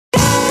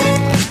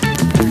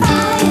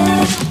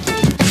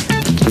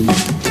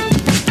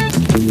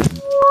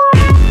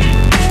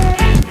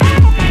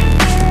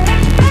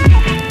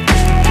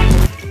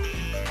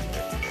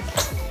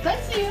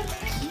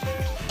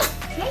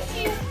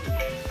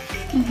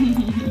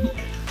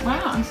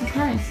Wow, I'm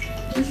surprised.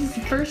 This is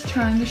the first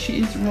time that she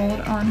is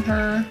rolled on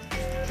her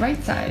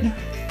right side.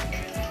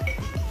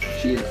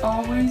 She is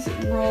always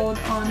rolled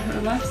on her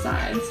left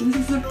side. So this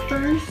is the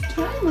first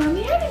time on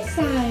the other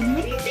side.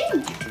 What do you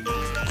think?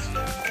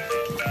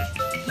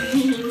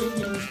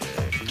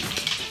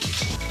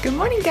 Good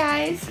morning,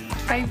 guys.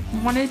 I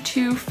wanted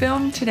to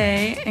film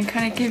today and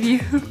kind of give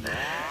you,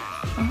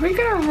 are we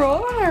gonna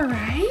roll on our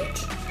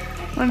right?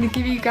 I wanted to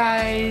give you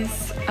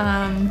guys,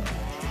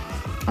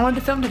 I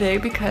wanted to film today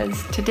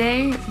because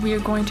today we are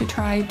going to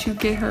try to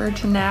get her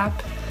to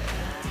nap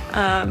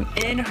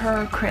in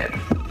her crib.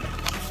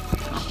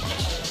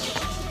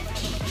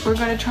 We're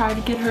going to try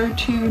to get her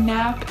to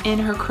nap in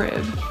her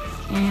crib.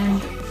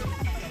 And,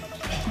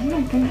 oh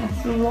my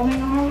goodness, we're rolling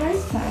on our right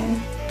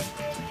side.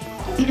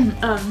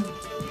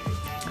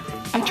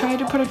 I tried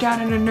to put her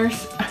down in a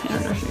nursery.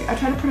 I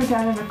tried to put her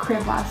down in a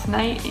crib last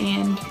night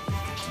and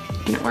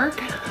it didn't work.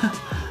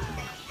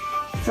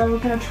 So we're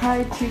gonna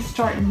try to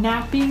start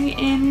napping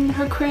in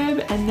her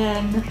crib and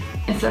then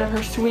instead of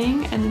her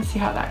swing and then see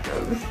how that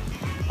goes.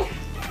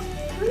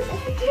 What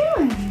are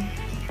you doing?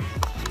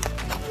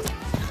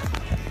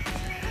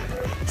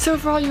 So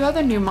for all you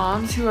other new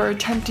moms who are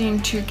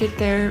attempting to get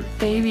their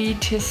baby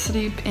to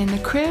sleep in the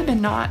crib and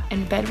not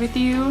in bed with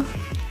you,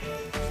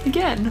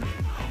 again,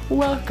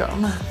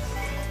 welcome.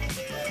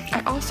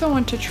 I also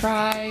want to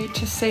try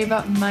to save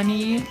up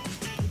money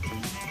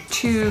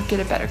to get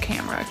a better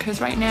camera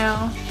because right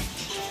now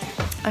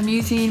I'm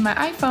using my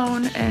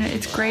iPhone and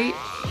it's great,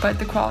 but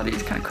the quality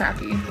is kind of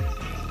crappy.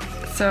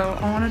 So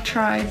I want to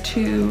try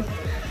to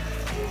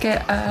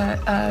get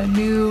a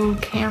new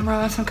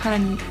camera, some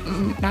kind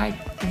of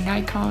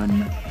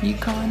Nikon.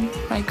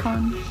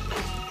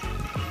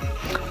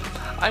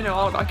 I know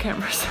all about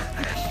cameras.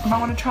 I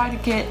want to try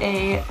to get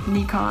a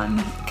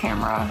Nikon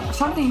camera,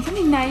 something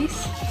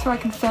nice so I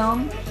can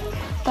film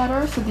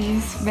better, so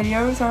these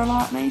videos are a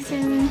lot nicer.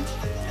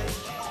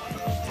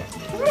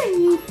 What are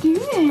you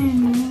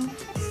doing?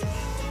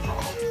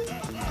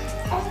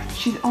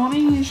 She's only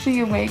usually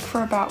awake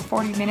for about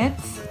 40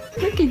 minutes.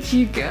 Look at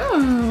you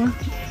go.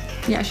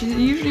 Yeah, she's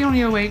usually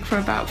only awake for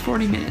about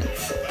 40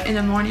 minutes in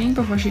the morning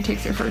before she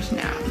takes her first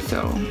nap.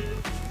 So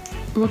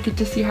we'll get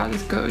to see how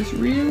this goes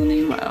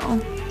really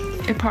well.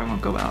 It probably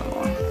won't go well at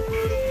all.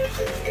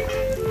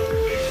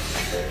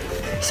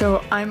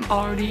 So I'm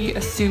already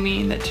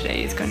assuming that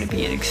today is going to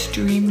be an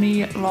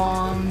extremely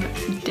long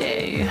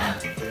day.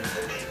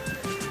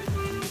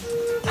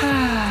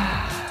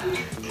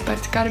 But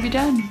it's got to be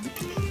done.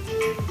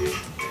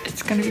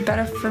 It's going to be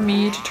better for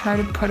me to try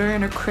to put her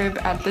in a crib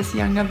at this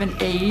young of an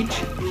age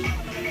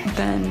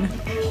than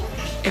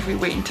if we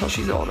wait until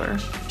she's older.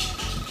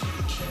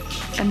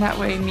 And that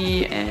way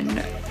me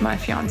and my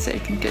fiance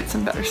can get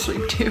some better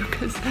sleep too,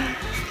 because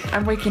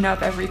I'm waking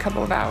up every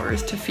couple of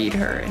hours to feed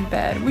her in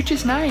bed, which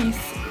is nice,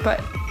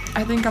 but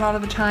I think a lot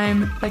of the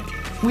time, like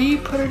we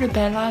put her to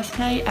bed last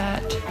night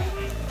at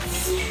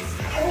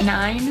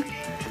 9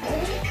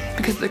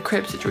 because of the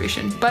crib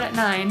situation, but at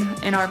 9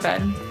 in our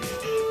bed,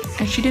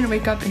 and she didn't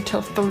wake up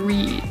until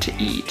 3 to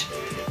eat.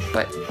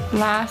 But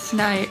last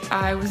night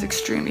I was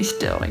extremely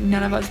still, like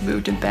none of us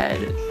moved in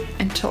bed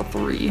until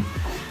 3,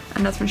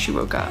 and that's when she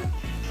woke up.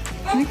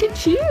 Look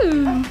at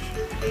you!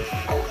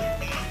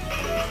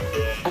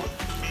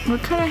 We're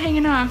kind of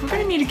hanging off. We're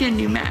gonna need to get a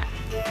new mat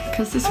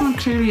because this one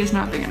clearly is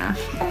not big enough.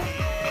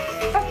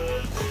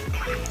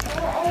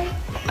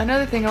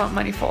 Another thing I want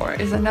money for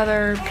is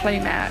another play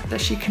mat that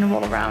she can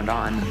roll around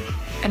on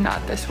and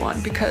not this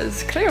one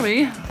because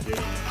clearly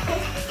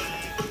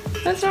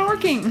that's not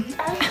working.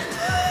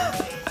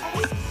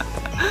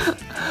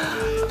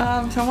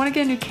 So I want to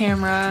get a new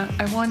camera,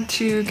 I want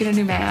to get a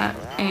new mat,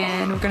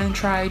 and we're going to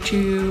try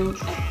to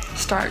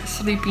start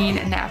sleeping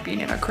and napping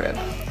in our crib.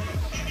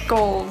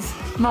 Goals,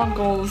 mom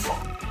goals.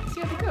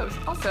 See how it goes.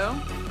 Also,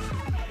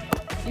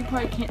 you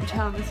probably can't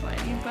tell this way,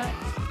 but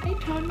I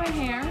toned my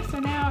hair, so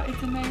now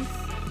it's a nice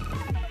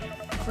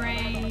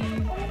gray,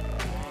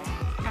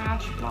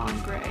 ash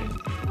blonde gray.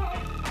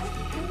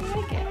 I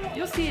like it.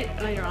 You'll see it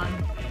later on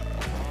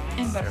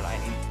in better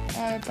lighting.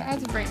 But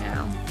as of right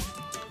now,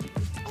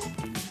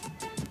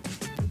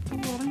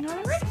 I'm rolling on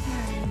the right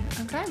side.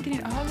 I'm glad I'm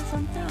getting all this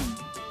on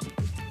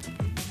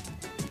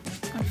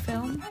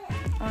film.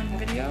 On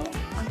video,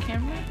 on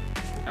camera.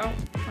 Oh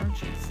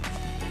jeez.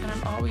 And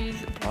I'm always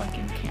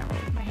blocking the camera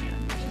with my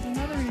hand, which is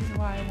another reason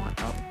why I want,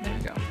 oh, there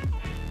we go.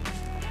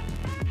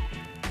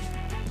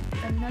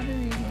 Another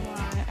reason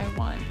why I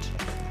want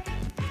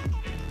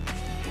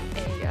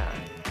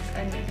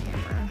a new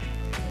camera.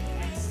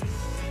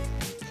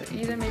 So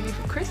either maybe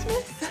for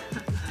Christmas,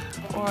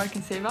 or I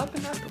can save up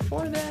enough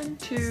before then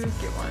to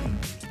get one.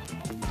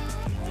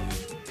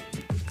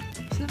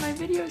 So that my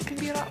videos can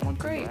be a lot more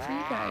great for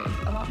you guys.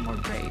 A lot more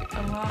great,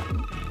 a lot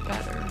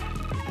better.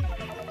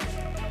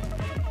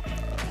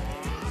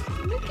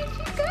 Look at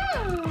you go!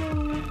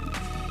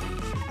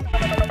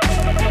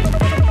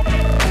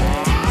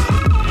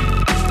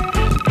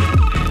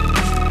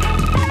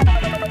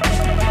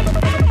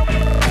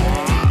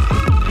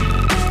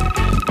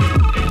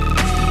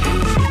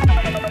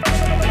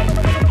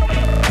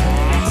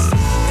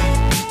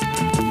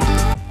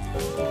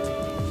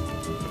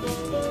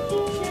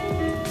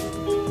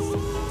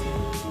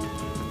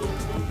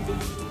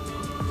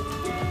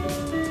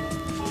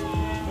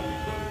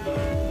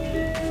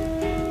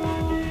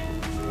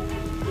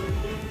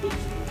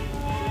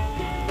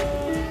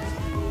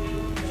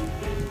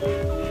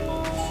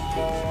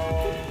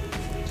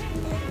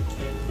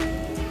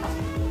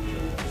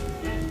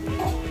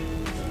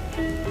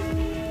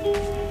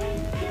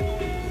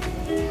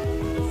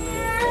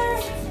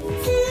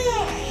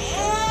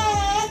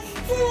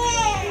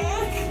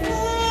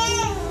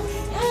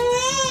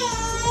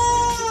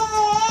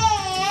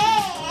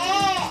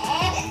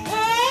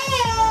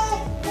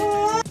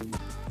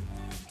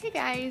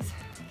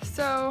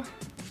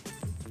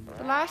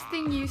 last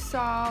thing you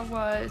saw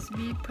was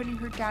me putting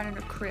her down in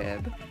a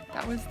crib.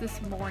 That was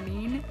this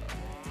morning.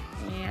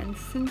 And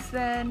since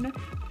then,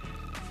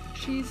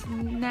 she's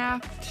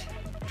napped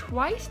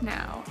twice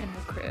now in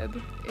her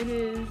crib. It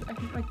is, I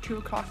think, like 2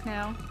 o'clock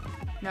now.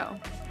 No,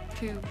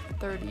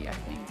 2:30 I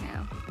think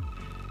now.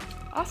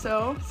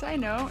 Also, side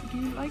note, do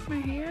you like my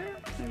hair?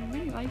 I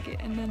really like it.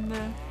 And then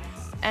the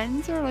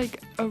ends are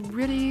like a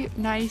really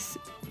nice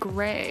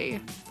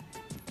gray.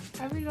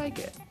 I really like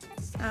it.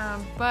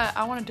 But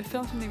I wanted to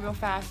film something real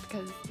fast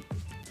because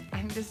I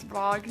think this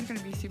vlog is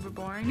gonna be super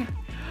boring.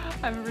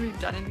 I haven't really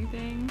done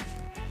anything.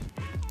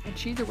 And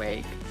she's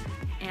awake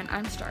and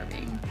I'm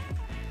starving.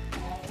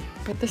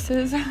 But this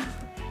is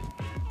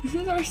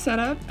our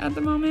setup at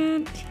the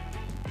moment.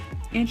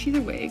 And she's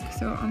awake,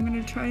 so I'm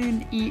gonna try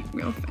and eat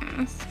real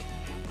fast.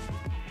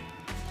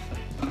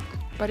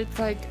 But it's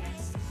like,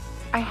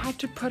 I had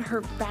to put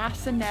her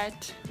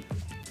bassinet,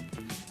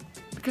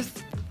 because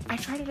I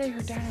tried to lay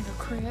her down in her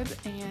crib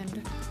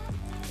and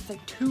it's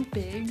like too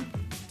big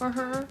for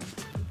her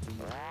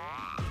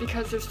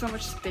because there's so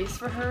much space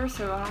for her,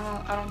 so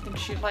I don't think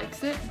she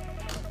likes it.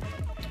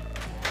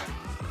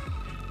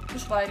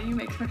 This lighting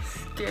makes my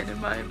skin and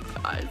my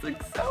eyes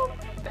look so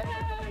bad.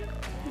 I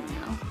don't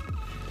know.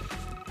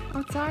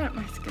 Outside,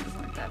 my skin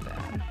doesn't look that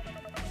bad.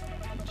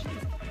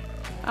 Jeez.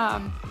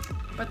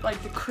 But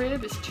like the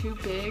crib is too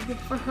big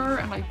for her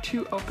and like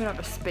too open of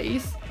a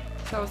space.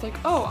 So I was like,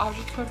 oh, I'll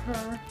just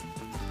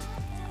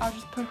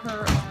put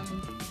her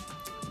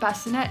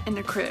bassinet in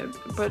the crib.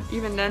 But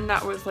even then,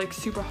 that was like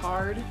super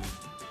hard.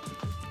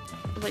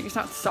 Like it's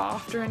not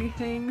soft or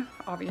anything,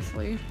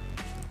 obviously.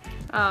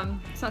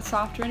 It's not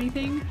soft or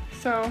anything.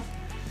 So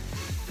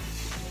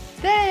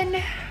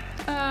then,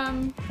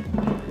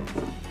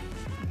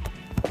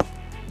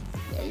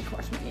 there you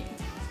watch me eat.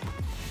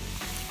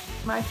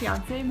 My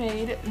fiance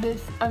made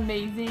this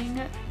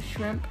amazing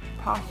shrimp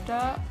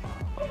pasta.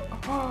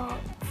 Oh,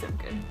 so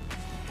good.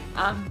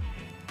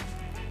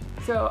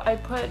 So I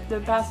put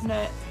the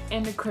bassinet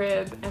in the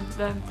crib and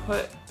then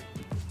put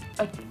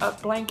a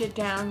blanket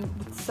down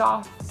that's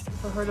soft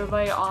for her to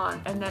lay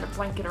on, and then a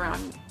blanket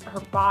around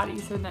her body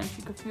so then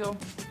she could feel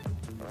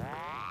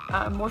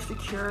more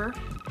secure,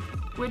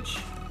 which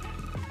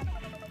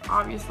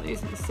obviously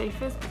isn't the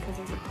safest because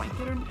there's a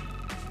blanket or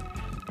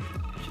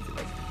she's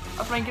like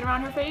a blanket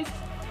around her face.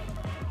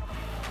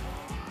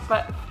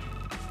 But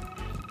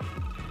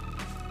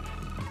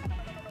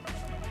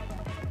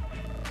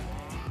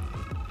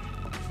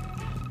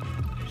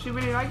she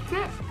really likes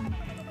it,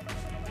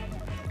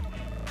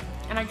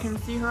 and I can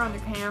see her on the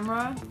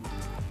camera.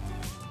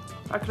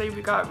 Actually,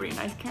 we got a really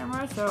nice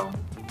camera, so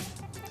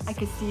I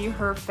could see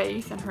her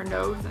face and her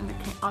nose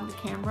on the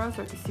camera,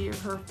 so I could see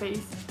her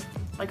face,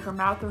 like her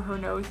mouth or her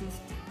nose is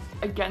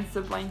against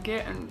the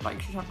blanket and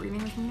like she's not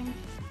breathing or something.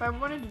 But I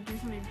wanted to do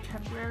something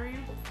temporary.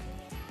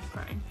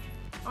 Crying.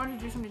 I wanted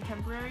to do something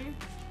temporary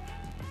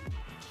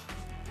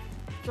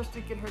just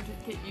to get her to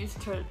get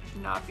used to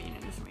not being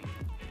in the swing.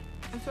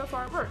 And so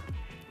far it worked.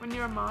 When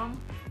you're a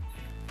mom,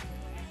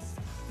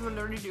 you will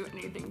literally do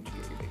anything to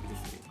get your baby to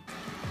sleep.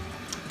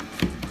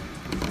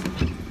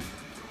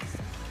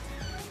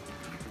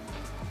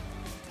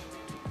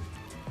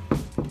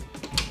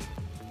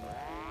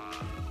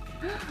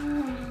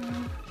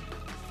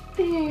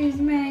 There's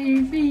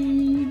my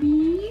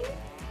baby.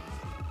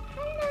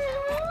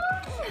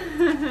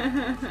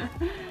 Hello.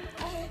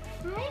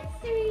 Hi,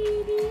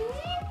 sweetie.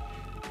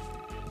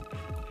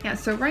 Yeah,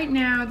 so right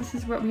now this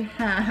is what we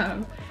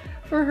have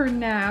for her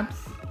naps.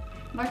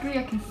 Luckily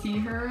I can see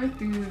her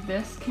through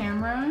this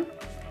camera.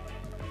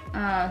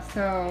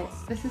 So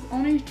this is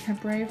only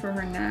temporary for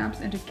her naps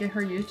and to get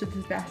her used to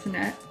this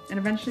bassinet. And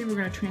eventually we're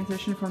going to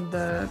transition from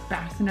the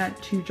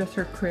bassinet to just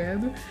her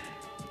crib.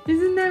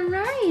 Isn't that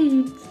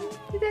right?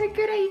 Is that a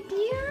good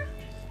idea?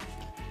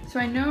 So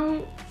I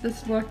know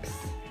this looks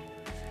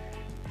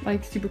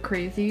like super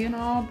crazy and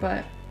all,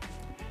 but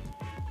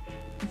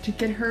to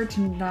get her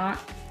to not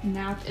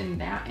nap in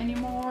that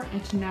anymore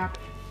and to nap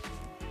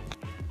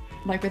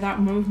like without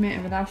movement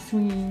and without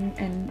swinging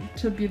and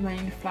to be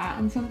laying flat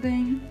on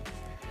something,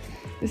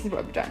 this is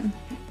what we've done.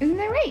 Isn't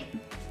that right?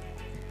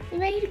 You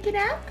ready to get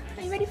up?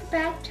 Are you ready for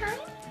bath time?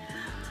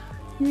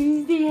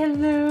 You say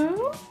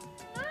hello?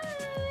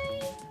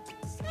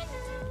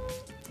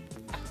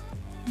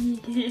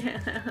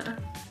 Yeah.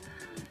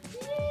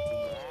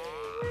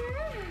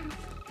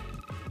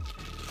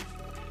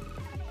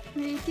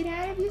 Ready to get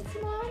out of your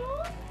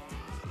swaddle?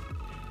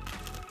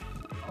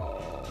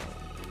 Oh.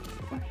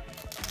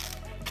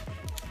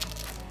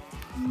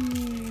 You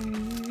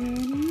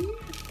ready?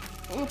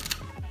 Oh.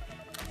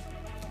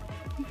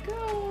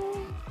 Go.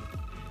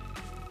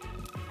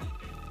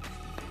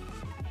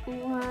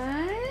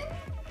 1.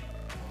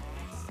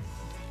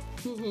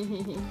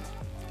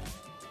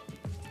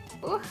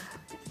 Oh.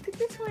 Pick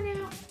this one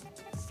out.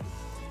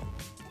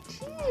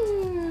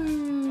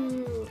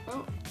 2.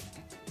 Oh.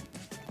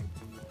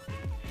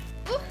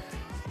 Oof.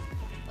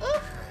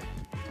 Oof.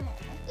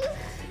 Oof.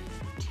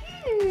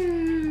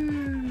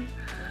 2.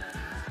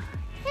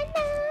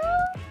 Hello.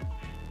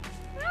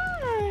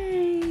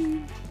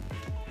 Hi.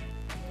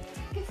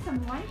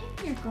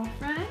 Here,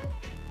 girlfriend.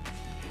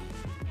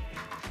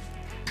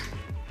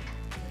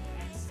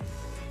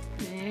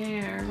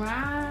 There,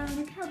 wow,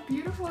 look how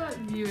beautiful that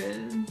view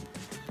is.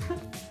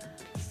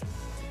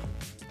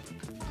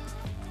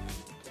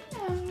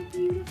 Oh,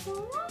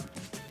 beautiful.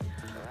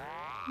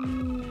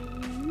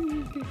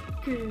 Good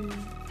girl.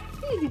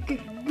 He's a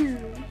good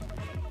girl.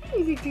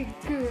 He's a good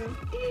girl.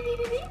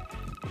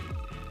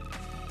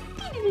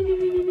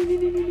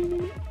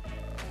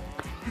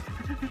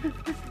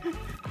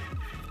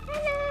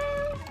 Hello.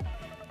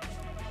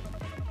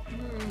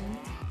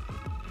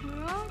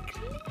 We're all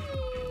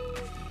clean.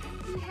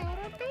 We had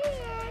our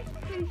bath.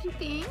 What did you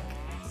think?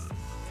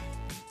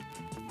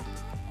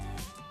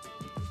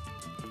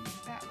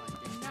 That one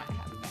did not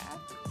have a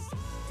bath.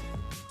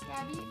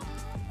 Gabby,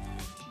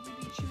 should you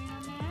be chewing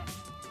on that?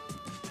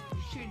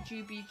 Should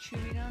you be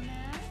chewing on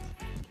that?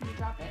 Can you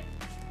drop it?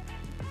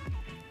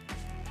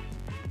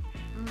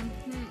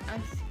 A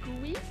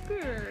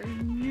squeaker.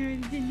 No,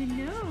 that's in the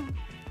no.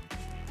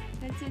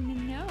 That's in the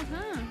no,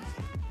 huh?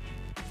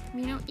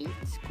 We don't eat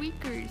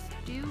squeakers,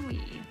 do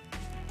we?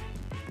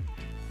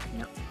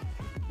 No,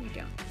 we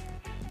don't.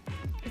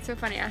 It's so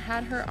funny. I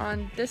had her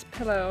on this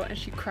pillow and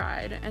she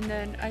cried, and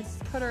then I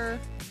put her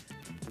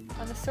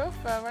on the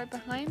sofa right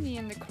behind me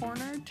in the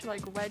corner to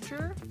like wedge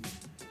her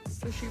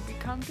so she'd be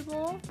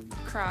comfortable.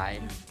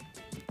 Cried.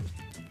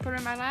 Put her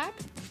in my lap.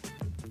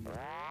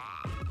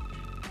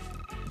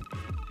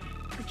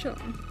 We're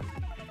chilling.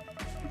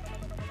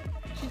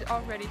 She's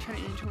already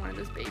turning into one of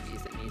those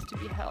babies that needs to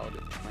be held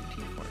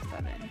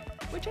 24/7,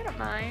 which I don't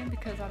mind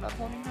because I love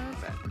holding her,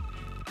 but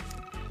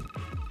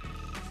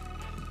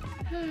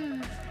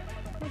oh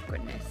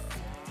goodness,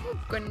 oh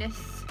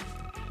goodness.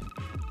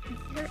 This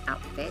is her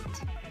outfit.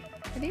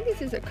 I think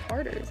this is a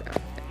Carter's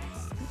outfit.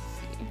 Let's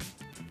see.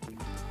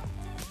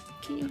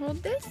 Can you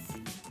hold this?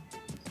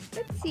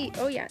 Let's see.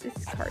 Oh yeah, this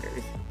is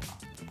Carter's.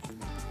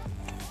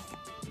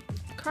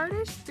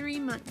 Carter's 3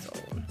 months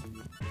old.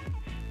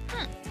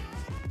 Huh.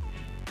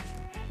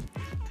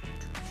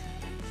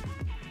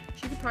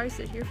 She could probably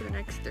sit here for the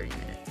next 30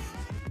 minutes.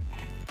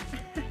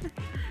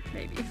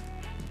 Maybe.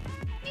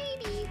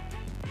 Maybe.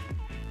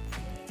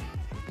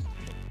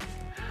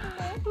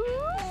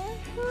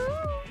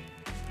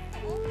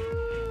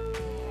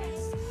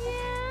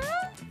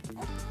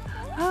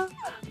 Yeah.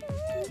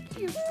 Thank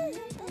you.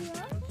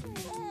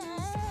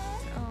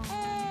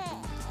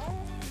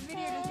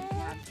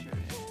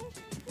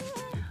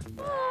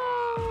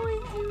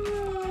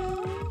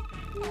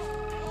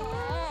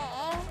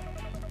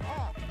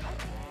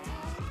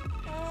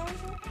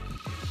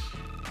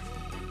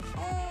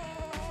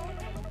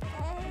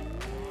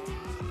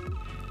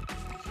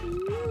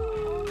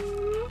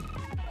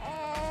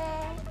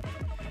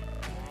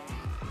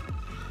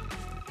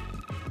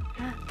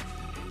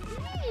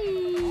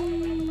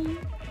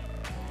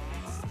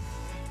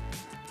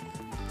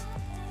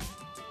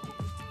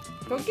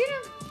 Go get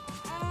him.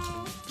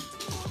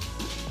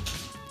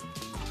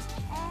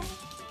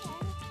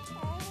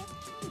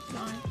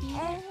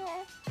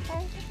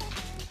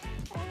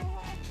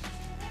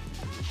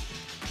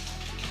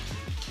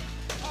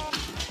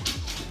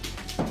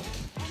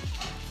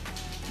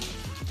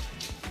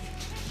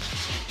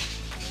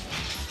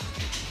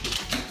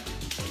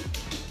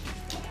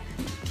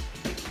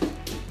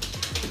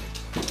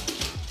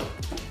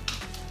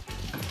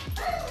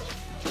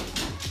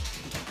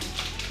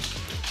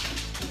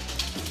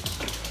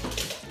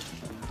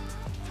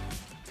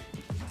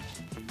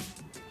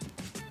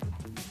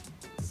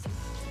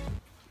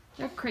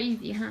 They're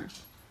crazy, huh?